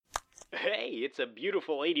Hey, it's a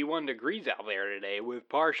beautiful 81 degrees out there today with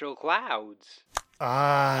partial clouds.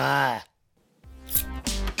 Ah.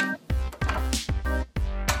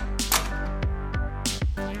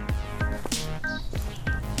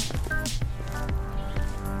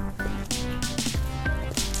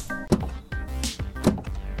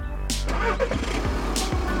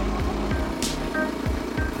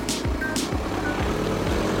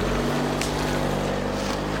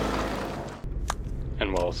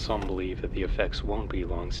 And while some believe that the effects won't be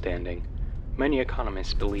long-standing, many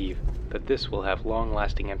economists believe that this will have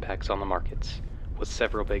long-lasting impacts on the markets, with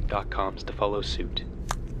several big dot-coms to follow suit.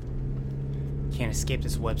 Can't escape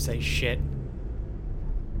this website shit.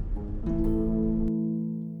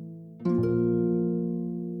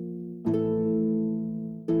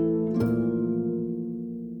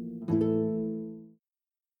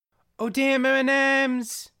 Oh damn,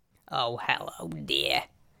 M&M's! Oh, hello, dear.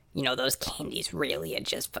 You know, those candies really are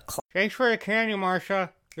just for Thanks for the candy, Marsha.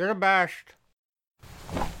 You're the best.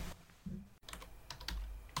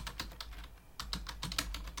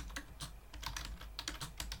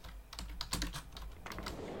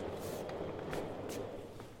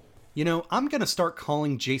 You know, I'm gonna start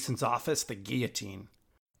calling Jason's office the guillotine.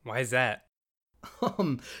 Why is that?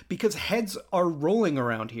 Because heads are rolling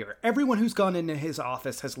around here. Everyone who's gone into his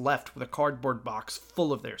office has left with a cardboard box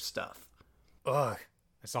full of their stuff. Ugh,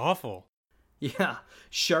 that's awful. Yeah,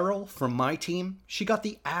 Cheryl from my team, she got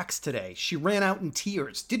the axe today. She ran out in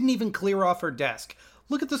tears, didn't even clear off her desk.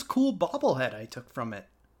 Look at this cool bobblehead I took from it.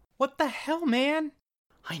 What the hell, man?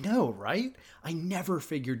 I know, right? I never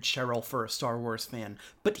figured Cheryl for a Star Wars fan,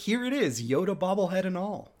 but here it is, Yoda bobblehead and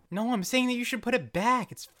all. No, I'm saying that you should put it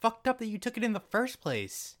back. It's fucked up that you took it in the first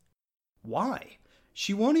place. Why?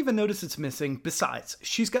 She won't even notice it's missing. Besides,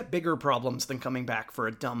 she's got bigger problems than coming back for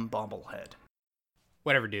a dumb bobblehead.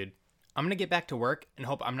 Whatever, dude. I'm gonna get back to work and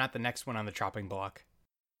hope I'm not the next one on the chopping block.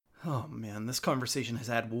 Oh man, this conversation has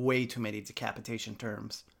had way too many decapitation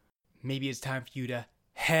terms. Maybe it's time for you to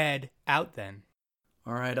head out then.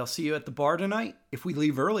 Alright, I'll see you at the bar tonight. If we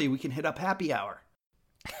leave early, we can hit up happy hour.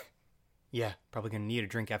 Yeah, probably gonna need a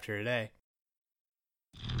drink after today.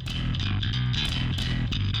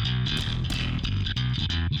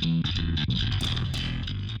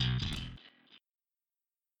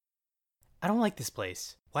 I don't like this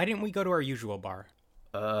place. Why didn't we go to our usual bar?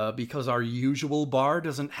 Because our usual bar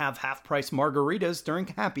doesn't have half-price margaritas during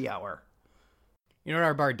happy hour. You know what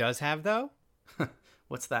our bar does have, though?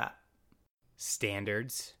 What's that?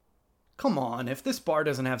 Standards. Come on, if this bar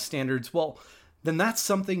doesn't have standards, well, then that's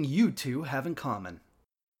something you two have in common.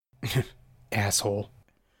 Asshole.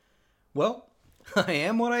 Well, I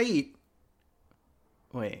am what I eat.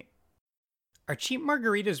 Wait. Are cheap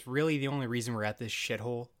margaritas really the only reason we're at this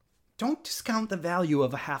shithole? Don't discount the value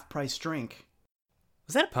of a half-price drink.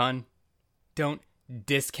 Was that a pun? Don't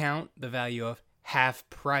discount the value of half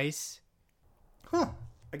price? Huh,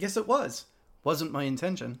 I guess it was. Wasn't my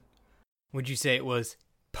intention. Would you say it was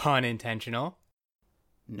pun intentional?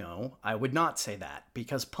 No, I would not say that,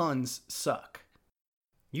 because puns suck.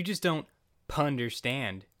 You just don't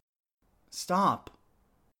punderstand. Stop.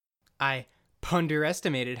 I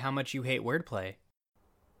punderestimated how much you hate wordplay.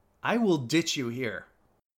 I will ditch you here.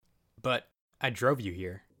 But I drove you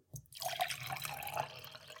here.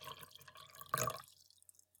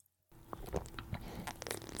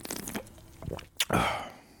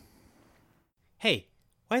 Hey,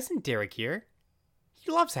 why isn't Derek here?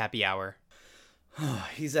 He loves happy hour.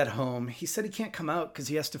 He's at home. He said he can't come out because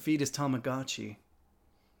he has to feed his Tamagotchi.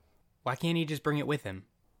 Why can't he just bring it with him?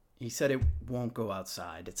 He said it won't go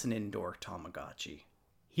outside. It's an indoor Tamagotchi.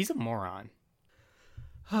 He's a moron.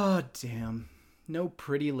 Oh, damn. No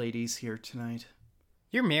pretty ladies here tonight.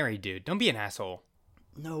 You're married, dude. Don't be an asshole.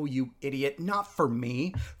 No, you idiot. Not for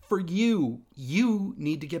me. For you. You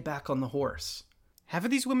need to get back on the horse. Half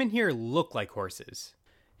of these women here look like horses.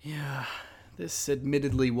 Yeah, this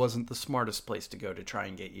admittedly wasn't the smartest place to go to try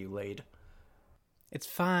and get you laid. It's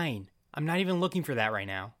fine. I'm not even looking for that right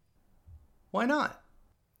now. Why not?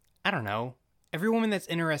 I don't know. Every woman that's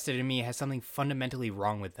interested in me has something fundamentally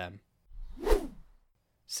wrong with them.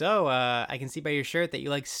 So, I can see by your shirt that you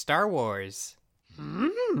like Star Wars.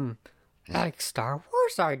 like Star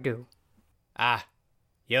Wars I do. Ah,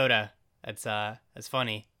 Yoda. That's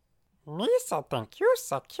funny. Lisa think you're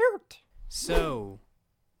so cute. So,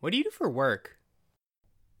 what do you do for work?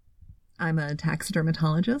 I'm a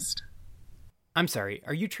taxidermatologist. I'm sorry,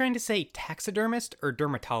 are you trying to say taxidermist or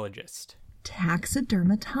dermatologist?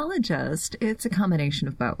 Taxidermatologist. It's a combination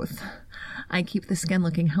of both. I keep the skin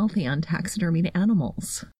looking healthy on taxidermied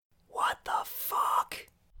animals. What the fuck?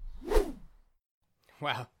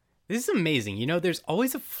 Wow, This is amazing. You know, there's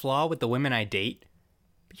always a flaw with the women I date,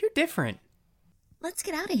 but you're different. Let's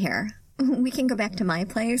get out of here. We can go back to my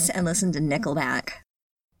place and listen to Nickelback.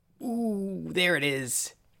 Ooh, there it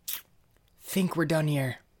is. Think we're done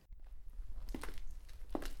here.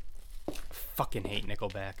 Fucking hate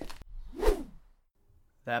Nickelback.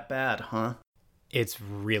 That bad, huh? It's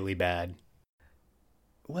really bad.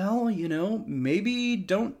 Well, maybe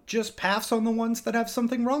don't just pass on the ones that have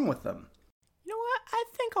something wrong with them. You know what? I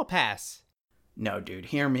think I'll pass. No, dude,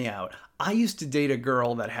 hear me out. I used to date a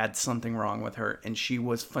girl that had something wrong with her, and she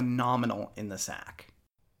was phenomenal in the sack.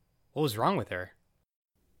 What was wrong with her?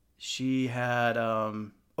 She had,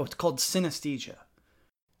 it's called synesthesia.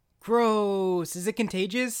 Gross. Is it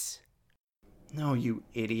contagious? No, you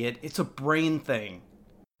idiot. It's a brain thing.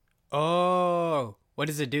 Oh, what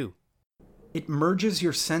does it do? It merges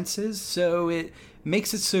your senses, so it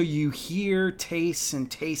makes it so you hear, taste,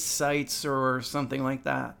 and taste sights or something like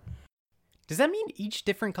that. Does that mean each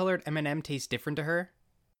different colored M&M tastes different to her?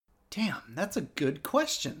 Damn, that's a good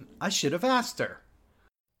question. I should have asked her.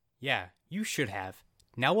 Yeah, you should have.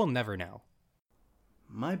 Now we'll never know.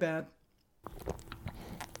 My bad.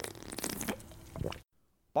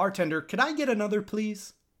 Bartender, could I get another,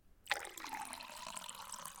 please?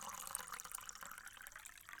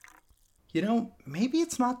 Maybe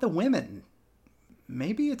it's not the women.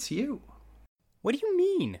 Maybe it's you. What do you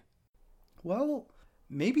mean? Well,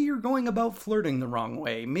 maybe you're going about flirting the wrong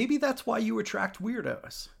way. Maybe that's why you attract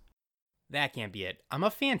weirdos. That can't be it. I'm a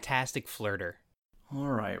fantastic flirter.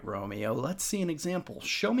 All right, Romeo, let's see an example.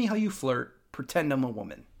 Show me how you flirt. Pretend I'm a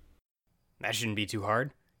woman. That shouldn't be too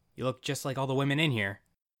hard. You look just like all the women in here.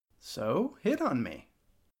 So, hit on me.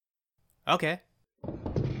 Okay.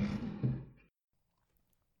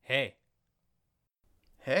 Hey.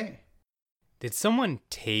 Hey. Did someone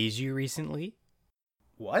tase you recently?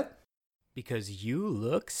 What? Because you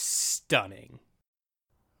look stunning.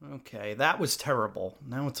 Okay, that was terrible.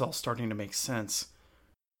 Now it's all starting to make sense.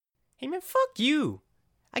 Hey man, fuck you.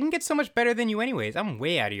 I can get so much better than you anyways. I'm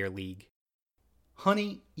way out of your league.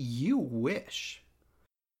 Honey, you wish.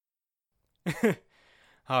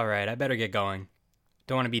 Alright, I better get going.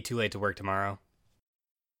 Don't want to be too late to work tomorrow.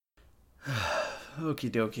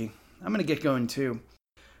 Okie dokie. I'm gonna get going too.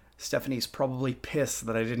 Stephanie's probably pissed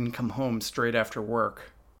that I didn't come home straight after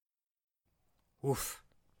work. Oof.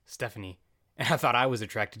 Stephanie. And I thought I was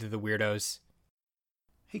attracted to the weirdos.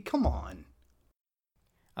 Hey, come on.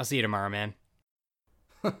 I'll see you tomorrow, man.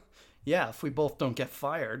 Yeah, if we both don't get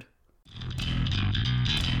fired.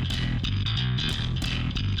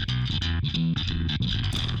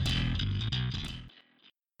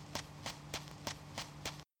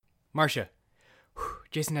 Marcia.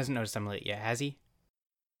 Jason hasn't noticed I'm late yet, has he?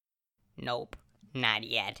 Nope, not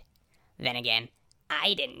yet. Then again,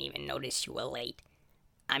 I didn't even notice you were late.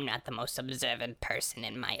 I'm not the most observant person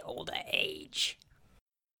in my older age.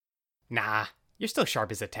 Nah, you're still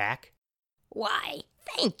sharp as a tack. Why,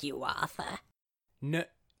 thank you, Arthur. No,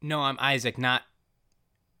 I'm Isaac, not...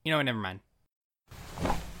 You know what, never mind.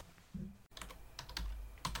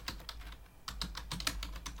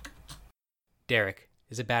 Derek,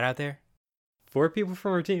 is it bad out there? 4 people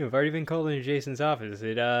from our team have already been called into Jason's office.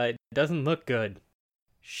 It doesn't look good.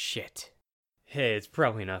 Shit. Hey, it's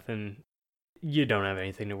probably nothing. You don't have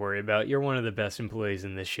anything to worry about. You're one of the best employees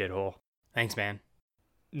in this shithole. Thanks, man.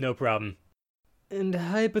 No problem. And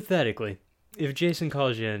hypothetically, if Jason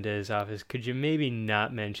calls you into his office, could you maybe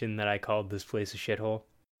not mention that I called this place a shithole?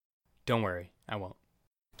 Don't worry, I won't.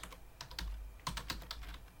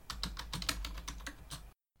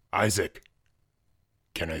 Isaac,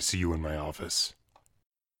 can I see you in my office?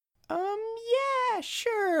 Yeah,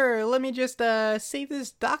 sure. Let me just, save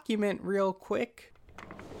this document real quick.